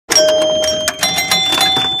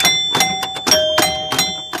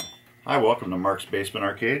Hi, welcome to Mark's Basement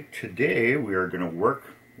Arcade. Today we are going to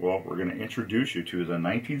we're going to introduce you to the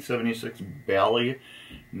 1976 Bally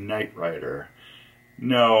Knight Rider.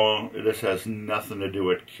 No, this has nothing to do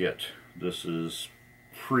with kit. This is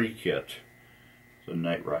pre-kit, the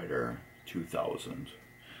Knight Rider 2000.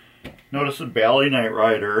 Notice the Bally Knight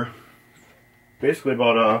Rider, basically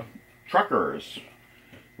about truckers,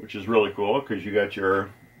 which is really cool because you got your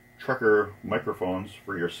trucker microphones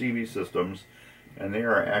for your CV systems, and they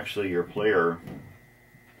are actually your player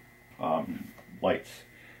lights.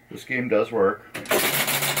 This game does work.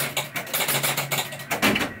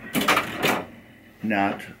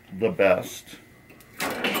 Not the best.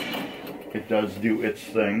 It does do its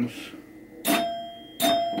things.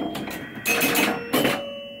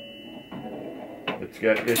 It's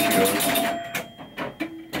got issues,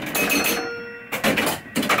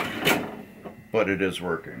 but it is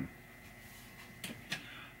working.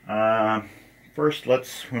 First,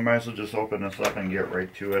 we might as well just open this up and get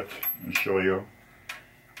right to it and show you.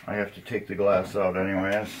 I have to take the glass out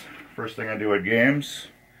anyways. First thing I do at games,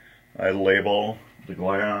 I label the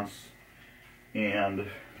glass and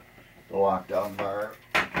the lockdown bar.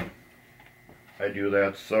 I do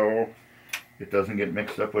that so it doesn't get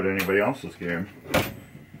mixed up with anybody else's game.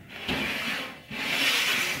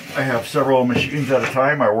 I have several machines at a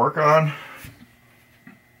time I work on,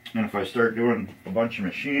 and if I start doing a bunch of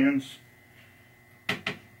machines,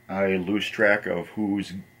 I lose track of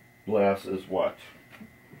whose glass is what.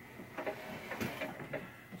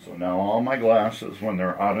 So now all my glasses, when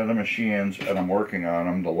they're out of the machines and I'm working on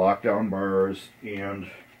them, the lockdown bars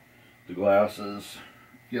and the glasses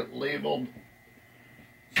get labeled,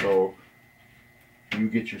 so you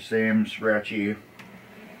get your same scratchy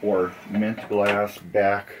or mint glass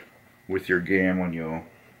back with your game when you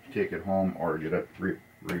take it home or get it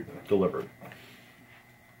delivered.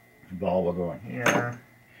 The ball will go in here.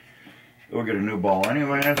 We'll get a new ball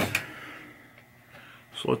anyways.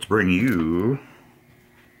 So let's bring you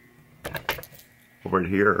over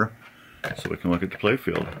here so we can look at the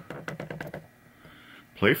playfield.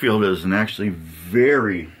 Playfield is in actually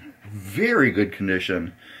very, very good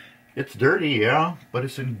condition. It's dirty, yeah, but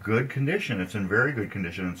it's in good condition. It's in very good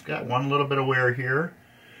condition. It's got one little bit of wear here.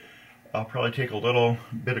 I'll probably take a little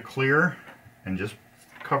bit of clear and just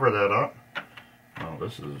cover that up. Oh,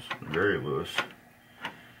 this is very loose.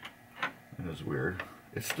 That is weird.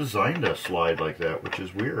 It's designed to slide like that, which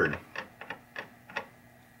is weird.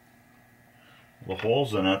 The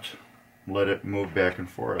holes in it let it move back and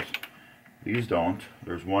forth. These don't.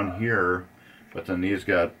 There's one here, but then these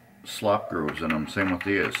got slop grooves in them. Same with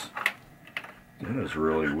these. That is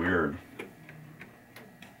really weird.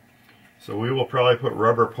 So we will probably put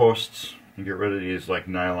rubber posts and get rid of these like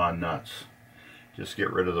nylon nuts. Just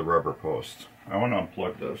get rid of the rubber posts. I want to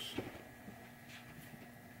unplug this.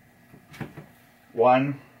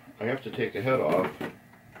 One, I have to take the head off,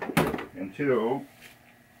 and two,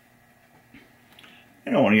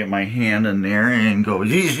 I don't want to get my hand in there and go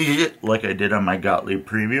like I did on my Gottlieb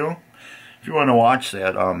preview. If you want to watch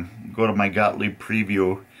that, go to my Gottlieb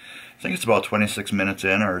preview. I think it's about 26 minutes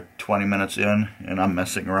in or 20 minutes in, and I'm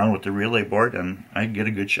messing around with the relay board and I get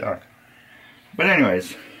a good shock. But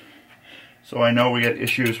anyways, so I know we got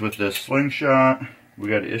issues with this slingshot. We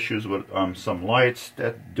got issues with some lights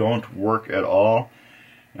that don't work at all,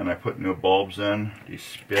 and I put new bulbs in. These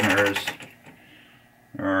spinners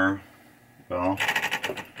are, well,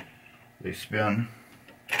 they spin.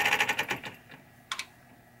 I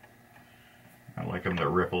like them to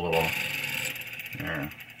rip a little.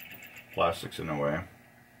 There, plastic's in the way.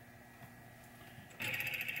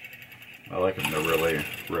 I like them to really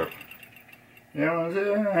rip.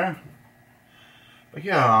 Yeah, but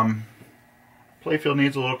yeah, playfield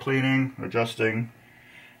needs a little cleaning, adjusting.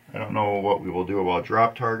 I don't know what we will do about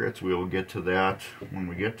drop targets. We will get to that when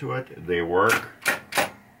we get to it. They work.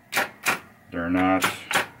 They're not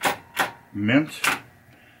mint,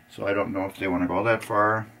 so I don't know if they want to go that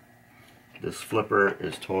far. This flipper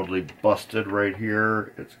is totally busted right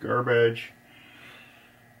here. It's garbage.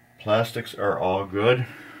 Plastics are all good.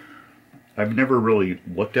 I've never really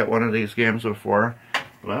looked at one of these games before,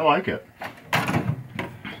 but I like it.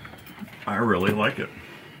 I really like it.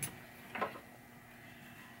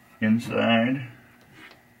 Inside,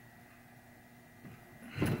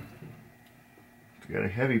 it's got a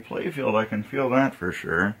heavy playfield, I can feel that for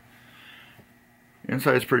sure.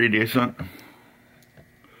 Inside's pretty decent.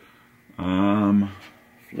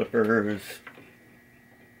 Flippers.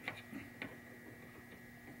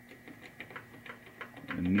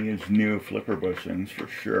 It needs new flipper bushings for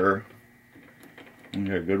sure. We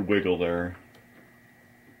got a good wiggle there.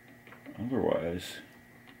 Otherwise,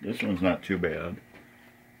 this one's not too bad.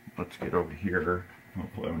 let's get over here.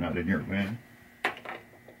 Hopefully I'm not in your way.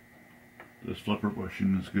 This flipper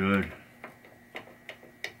bushing is good.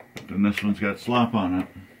 But then this one's got slop on it.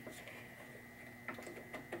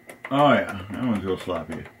 Oh yeah, that one's real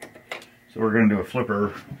sloppy. So we're going to do a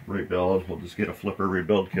flipper rebuild. We'll just get a flipper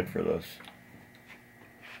rebuild kit for this.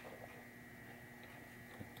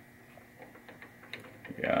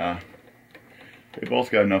 Yeah, they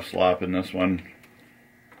both got enough slop in this one.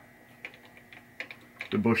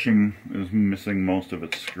 The bushing is missing most of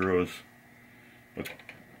its screws, but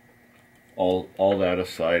all that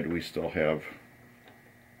aside, we still have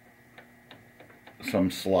some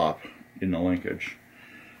slop in the linkage.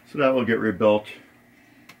 So that will get rebuilt.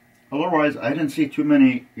 Otherwise, I didn't see too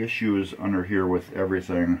many issues under here with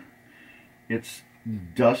everything. It's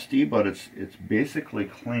dusty, but it's basically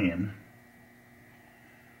clean.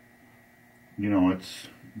 You know, it's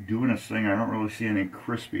doing its thing. I don't really see any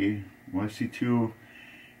crispy. Well, I see two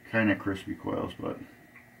kind of crispy coils, but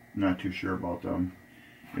not too sure about them.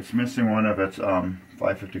 It's missing one of its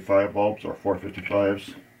 555 bulbs or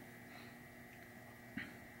 455s.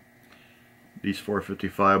 These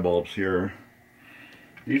 455 bulbs here,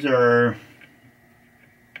 these are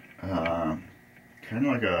kind of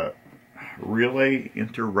like a relay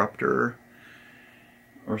interrupter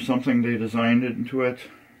or something. They designed it into it.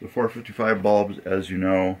 The 455 bulbs, as you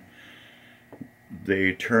know,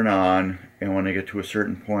 they turn on, and when they get to a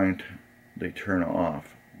certain point, they turn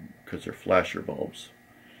off because they're flasher bulbs.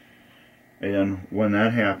 And when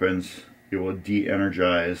that happens, it will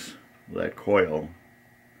de-energize that coil.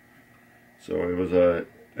 So it was a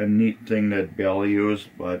neat thing that Bally used,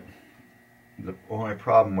 but the only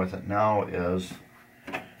problem with it now is,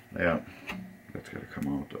 yeah, that's got to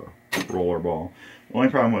come out, the roller ball. The only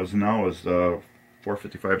problem was now is the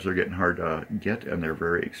 455s are getting hard to get, and they're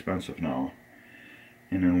very expensive now.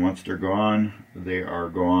 And then once they're gone, they are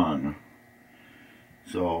gone.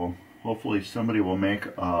 So hopefully somebody will make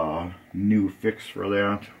a new fix for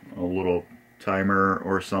that, a little timer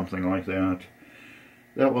or something like that.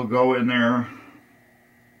 That will go in there,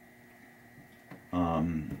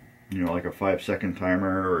 you know, like a 5-second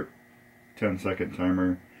timer or 10-second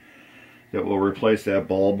timer that will replace that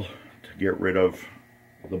bulb to get rid of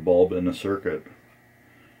the bulb in the circuit.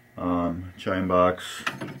 Chime box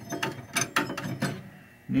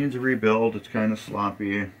needs a rebuild. It's kind of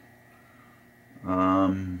sloppy.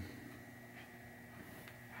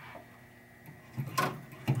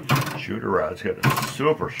 Shooter rod's got a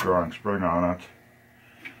super strong spring on it.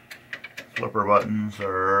 Flipper buttons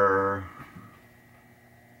are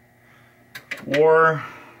wore.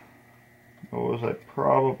 What was I?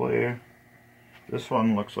 Probably. This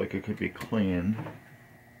one looks like it could be cleaned.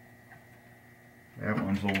 That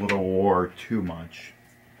one's a little wore too much.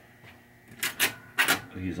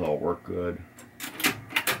 These all work good.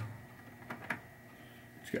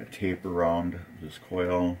 It's got tape around this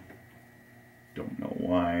coil. Don't know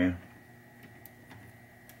why.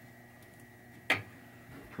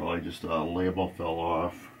 Probably just a label fell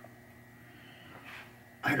off.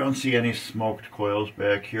 I don't see any smoked coils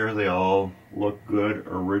back here. They all look good,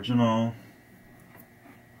 original.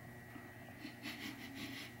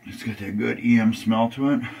 It's got that good EM smell to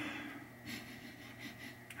it.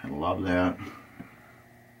 I love that.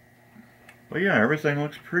 But yeah, everything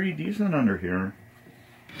looks pretty decent under here.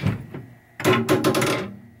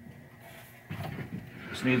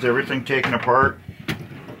 This needs everything taken apart,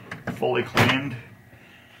 fully cleaned,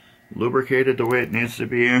 lubricated the way it needs to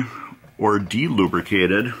be, or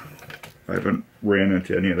delubricated. I haven't ran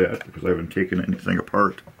into any of that because I haven't taken anything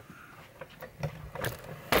apart.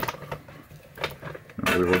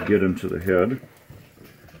 Now we will get into the head.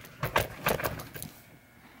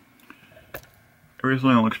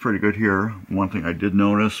 Everything looks pretty good here. One thing I did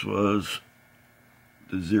notice was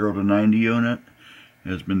the 0 to 90 unit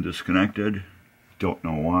has been disconnected. Don't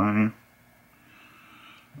know why.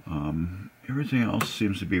 Everything else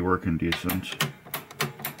seems to be working decent.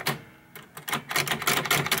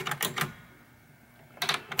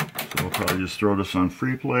 So we'll probably just throw this on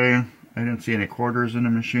free play. I didn't see any quarters in the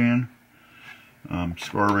machine.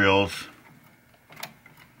 Score reels,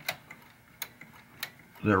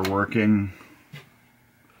 they're working.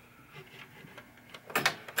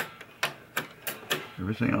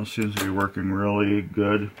 Everything else seems to be working really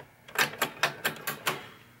good.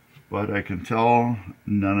 But I can tell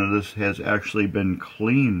none of this has actually been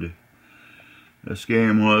cleaned. This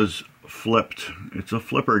game was flipped. It's a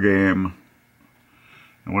flipper game.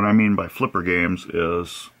 And what I mean by flipper games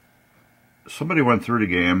is somebody went through the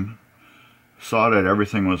game, saw that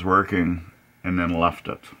everything was working, and then left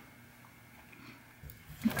it.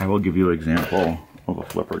 I will give you an example of a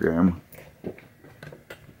flipper game.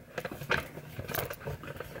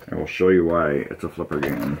 will show you why it's a flipper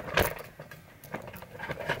game.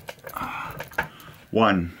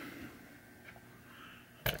 1,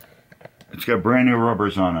 it's got brand new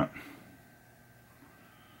rubbers on it.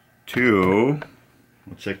 2,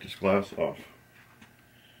 let's take this glass off.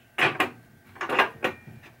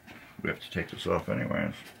 We have to take this off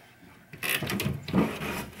anyways.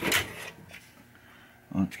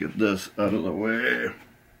 Let's get this out of the way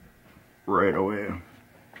right away.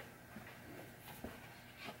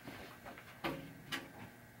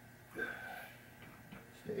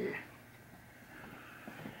 See.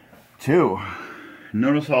 2,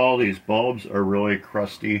 notice how all these bulbs are really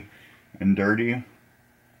crusty and dirty,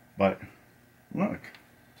 but look,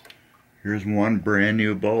 here's one brand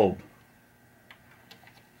new bulb.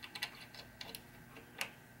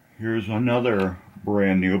 Here's another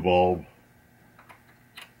brand new bulb.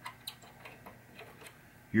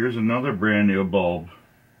 Here's another brand new bulb.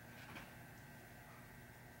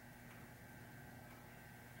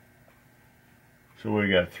 So we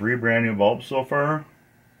got 3 brand new bulbs so far.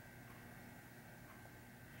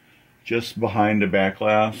 Just behind the back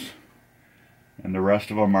glass. And the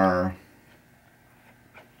rest of them are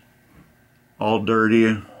all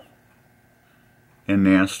dirty and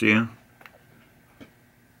nasty.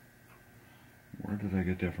 Where did I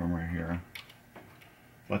get that from? Right here.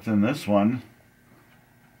 But then this one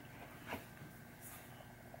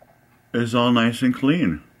is all nice and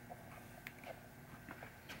clean.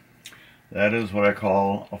 That is what I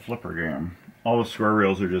call a flipper game. All the square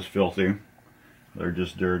reels are just filthy. They're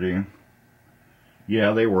just dirty.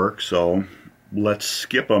 Yeah, they work, so let's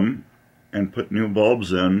skip them and put new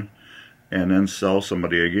bulbs in and then sell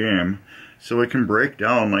somebody a game so it can break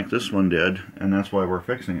down like this one did, and that's why we're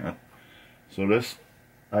fixing it. So this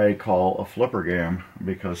I call a flipper game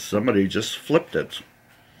because somebody just flipped it.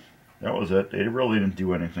 That was it. They really didn't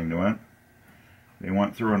do anything to it. They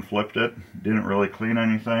went through and flipped it. Didn't really clean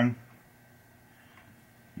anything.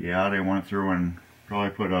 Yeah, they went through and probably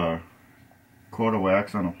put a coat of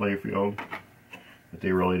wax on a playfield, but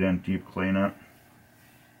they really didn't deep clean it.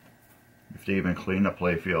 If they even cleaned the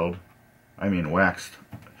playfield. I mean waxed.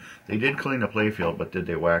 They did clean the playfield, but did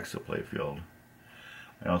they wax the playfield?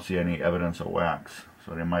 I don't see any evidence of wax,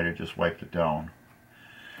 so they might have just wiped it down.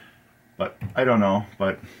 But I don't know,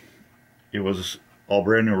 but it was all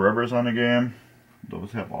brand new rubbers on the game.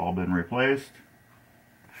 Those have all been replaced.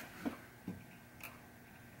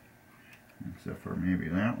 Except for maybe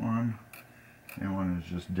that one. That one is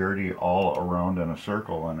just dirty all around in a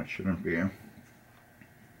circle, and it shouldn't be.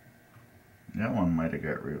 That one might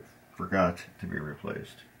have forgot to be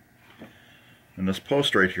replaced. And this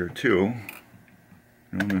post right here too,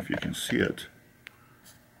 I don't know if you can see it.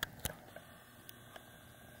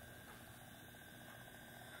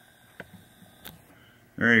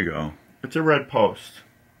 There you go. It's a red post.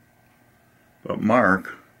 But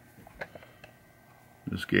Mark,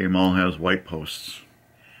 this game all has white posts.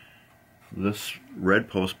 This red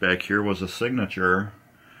post back here was a signature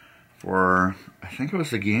for, I think it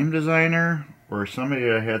was the game designer or somebody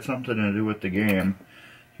that had something to do with the game.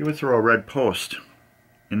 He would throw a red post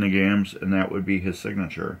in the games and that would be his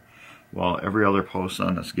signature. While every other post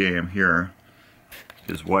on this game here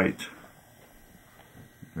is white.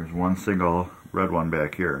 There's one single red one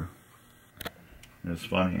back here. It's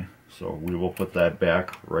funny. So we will put that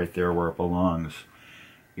back right there where it belongs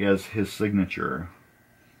as his signature.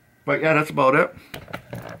 But yeah, that's about it.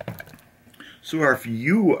 So if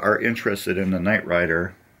you are interested in the Knight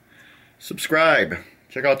Rider, subscribe.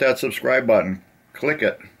 Check out that subscribe button. Click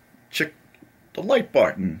it. Check the like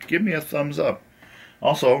button. Give me a thumbs up.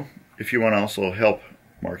 Also, if you want to also help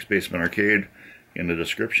Mark's Basement Arcade, in the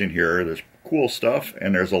description here, there's cool stuff,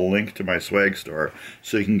 and there's a link to my swag store,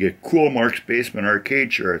 so you can get cool Mark's Basement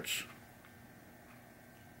Arcade shirts.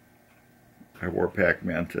 I wore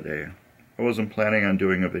Pac-Man today. I wasn't planning on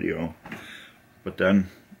doing a video, but then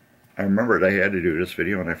I remembered I had to do this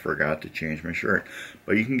video and I forgot to change my shirt.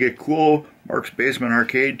 But you can get cool Mark's Basement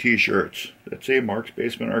Arcade t-shirts that say Mark's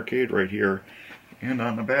Basement Arcade right here and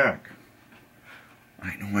on the back.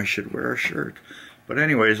 I know I should wear a shirt. But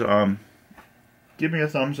anyways, give me a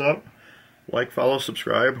thumbs up, like, follow,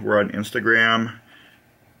 subscribe. We're on Instagram.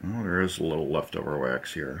 Oh, there is a little leftover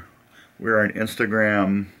wax here. We're on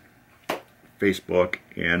Instagram, Facebook,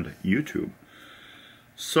 and YouTube.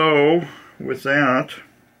 So, with that,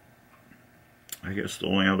 I guess the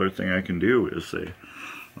only other thing I can do is say,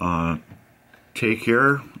 take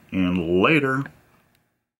care and later.